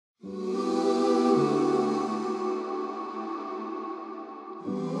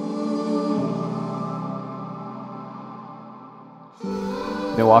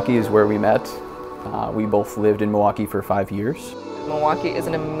Milwaukee is where we met. We both lived in Milwaukee for 5 years. Milwaukee is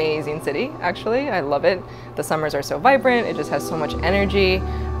an amazing city, actually. I love it. The summers are so vibrant, it just has so much energy.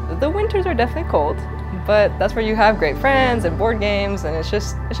 The winters are definitely cold, but that's where you have great friends and board games, and it's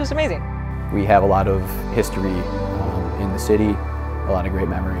just amazing. We have a lot of history in the city, a lot of great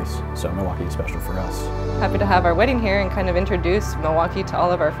memories, so Milwaukee is special for us. Happy to have our wedding here and kind of introduce Milwaukee to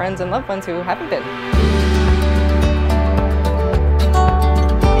all of our friends and loved ones who haven't been.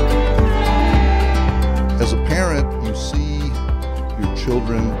 As a parent, you see your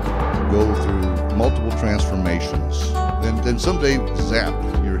children go through multiple transformations. Then someday, zap,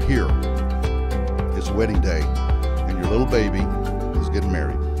 you're here. It's wedding day, and your little baby is getting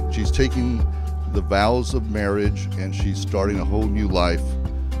married. She's taking the vows of marriage, and she's starting a whole new life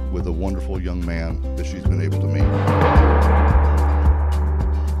with a wonderful young man that she's been able to meet.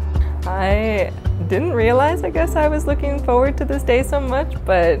 I didn't realize, I guess, I was looking forward to this day so much,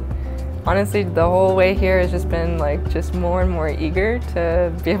 but honestly, the whole way here has just been like just more and more eager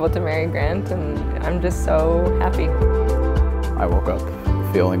to be able to marry Grant, and I'm just so happy. I woke up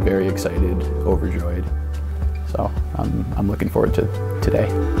feeling very excited, overjoyed. So I'm looking forward to today.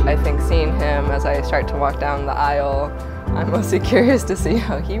 I think seeing him as I start to walk down the aisle, I'm mostly curious to see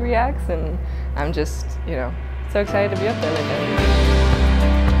how he reacts, and I'm just, so excited to be up there with him.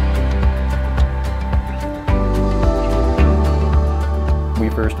 We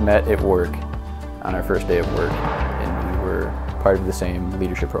first met at work on our first day of work, and we were part of the same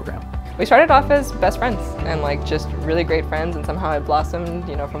leadership program. We started off as best friends and just really great friends, and somehow it blossomed,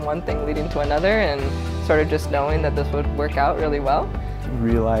 from one thing leading to another, and sort of just knowing that this would work out really well.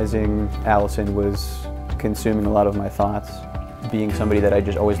 Realizing Allison was consuming a lot of my thoughts, being somebody that I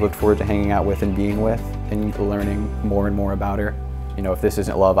just always looked forward to hanging out with and being with, and learning more and more about her. If this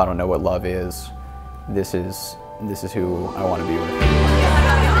isn't love, I don't know what love is. This is who I want to be with.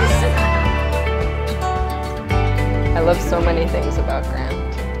 I love so many things about Grant.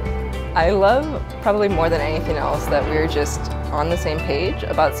 I love, probably more than anything else, that we're just on the same page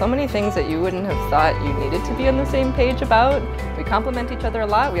about so many things that you wouldn't have thought you needed to be on the same page about. We complement each other a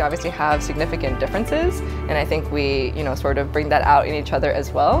lot. We obviously have significant differences, and I think we, sort of bring that out in each other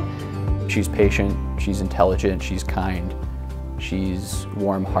as well. She's patient, she's intelligent, she's kind, she's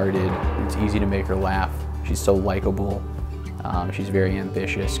warm-hearted. It's easy to make her laugh. She's so likable. She's very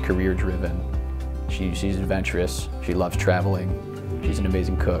ambitious, career-driven. She's adventurous. She loves traveling. She's an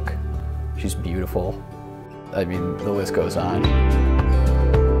amazing cook. She's beautiful. I mean, the list goes on.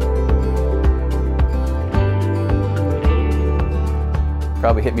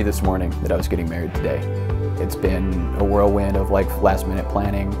 Probably hit me this morning that I was getting married today. It's been a whirlwind of last-minute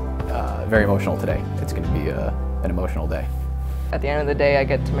planning. Very emotional today. It's going to be an emotional day. At the end of the day, I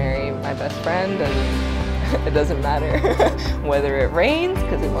get to marry my best friend, and it doesn't matter whether it rains,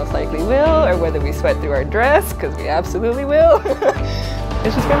 because it most likely will, or whether we sweat through our dress, because we absolutely will.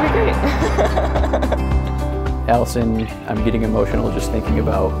 It's just going to be great. Allison, I'm getting emotional just thinking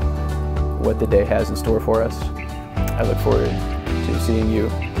about what the day has in store for us. I look forward to seeing you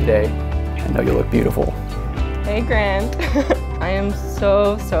today. I know you look beautiful. Hey, Grant. I am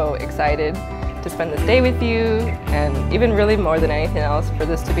so excited to spend this day with you, and even really more than anything else, for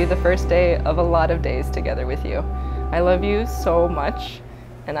this to be the first day of a lot of days together with you. I love you so much,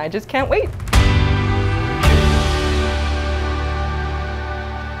 and I just can't wait.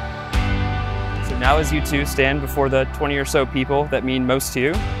 So now, as you two stand before the 20 or so people that mean most to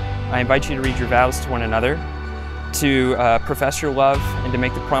you, I invite you to read your vows to one another, to profess your love, and to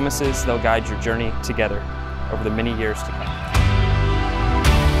make the promises that'll guide your journey together over the many years to come.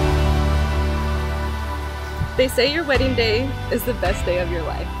 They say your wedding day is the best day of your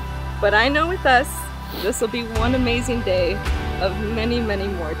life, but I know with us, this will be one amazing day of many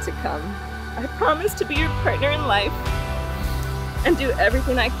more to come. I promise to be your partner in life and do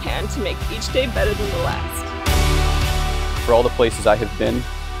everything I can to make each day better than the last. For all the places I have been,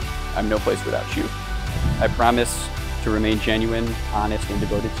 I'm no place without you. I promise to remain genuine, honest, and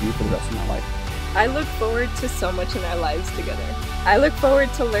devoted to you for the rest of my life. I look forward to so much in our lives together. I look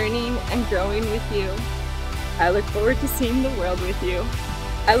forward to learning and growing with you. I look forward to seeing the world with you.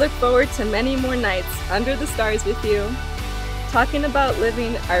 I look forward to many more nights under the stars with you, talking about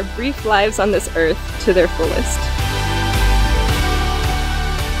living our brief lives on this earth to their fullest.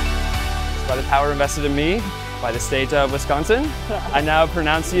 By the power invested in me by the state of Wisconsin, I now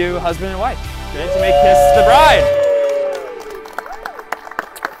pronounce you husband and wife. Ready to make kiss the bride?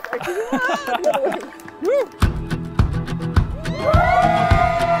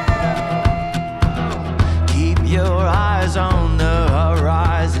 Keep your eyes on the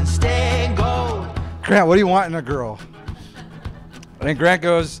horizon, stay gold. Grant, what do you want in a girl? And Grant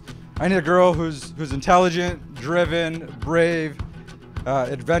goes, I need a girl who's intelligent, driven, brave,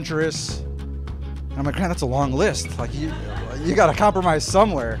 adventurous. And I'm like, Grant, that's a long list. Like, you got to compromise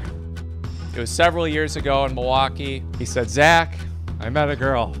somewhere. It was several years ago in Milwaukee. He said, Zach, I met a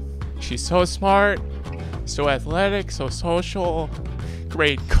girl. She's so smart, so athletic, so social,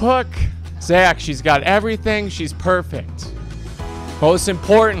 great cook. Zach, she's got everything, she's perfect. Most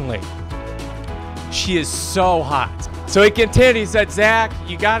importantly, she is so hot. So he continued, he said, Zach,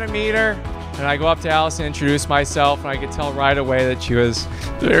 you gotta meet her. And I go up to Allison, introduce myself, and I could tell right away that she was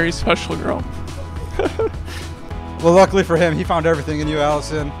a very special girl. Well, luckily for him, he found everything in you,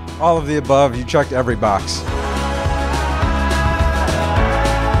 Allison. All of the above, you checked every box.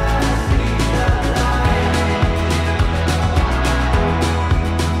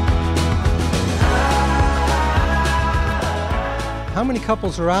 How many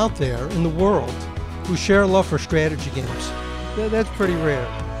couples are out there in the world who share a love for strategy games? That's pretty rare.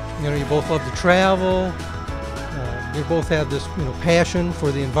 You know, you both love to travel. You both have this, passion for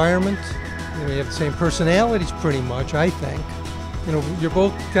the environment. You have the same personalities pretty much, I think. You're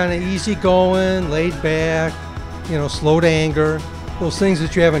both kind of easygoing, laid back, slow to anger. Those things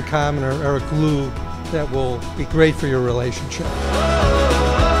that you have in common are a glue that will be great for your relationship.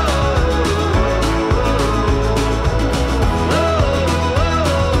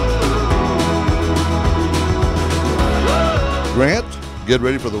 Grant, get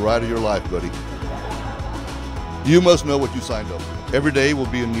ready for the ride of your life, buddy. You must know what you signed up for. Every day will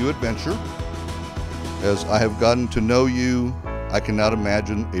be a new adventure. As I have gotten to know you, I cannot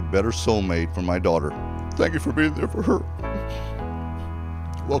imagine a better soulmate for my daughter. Thank you for being there for her.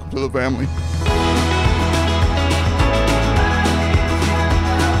 Welcome to the family.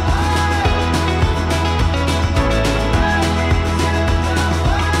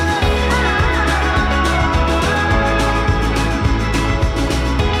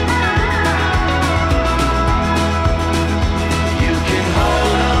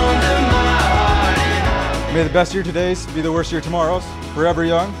 May the best year today's be the worst year tomorrow's. Forever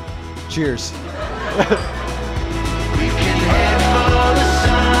young. Cheers. We can head for the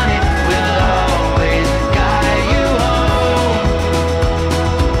sun, it will always guide you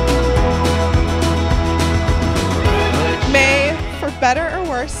home. May, for better or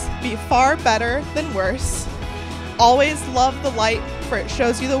worse, be far better than worse. Always love the light, for it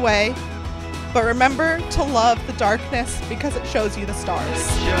shows you the way. But remember to love the darkness because it shows you the stars.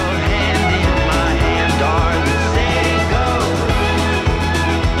 Your hand in my hand, darling.